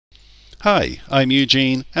Hi, I'm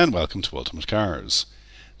Eugene and welcome to Ultimate Cars.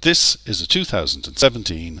 This is a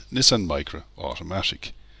 2017 Nissan Micra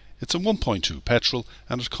Automatic. It's a 1.2 petrol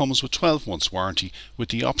and it comes with 12 months warranty with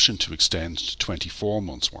the option to extend to 24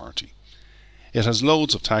 months warranty. It has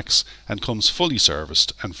loads of tax and comes fully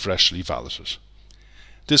serviced and freshly valeted.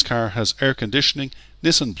 This car has air conditioning,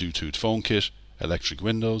 Nissan Bluetooth phone kit, electric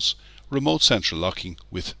windows, remote central locking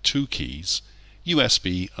with 2 keys,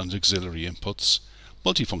 USB and auxiliary inputs,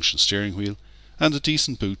 multifunction steering wheel and a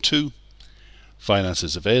decent boot too. Finance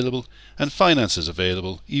is available, and finance is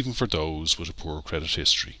available even for those with a poor credit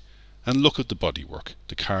history. And look at the bodywork,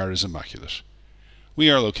 the car is immaculate. We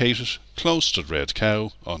are located close to the Red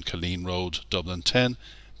Cow on Killeen Road Dublin 10.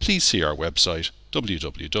 Please see our website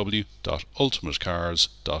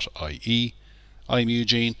www.ultimatecars.ie. I'm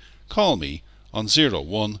Eugene. Call me on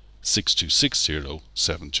 01 6260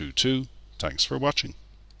 722. Thanks for watching.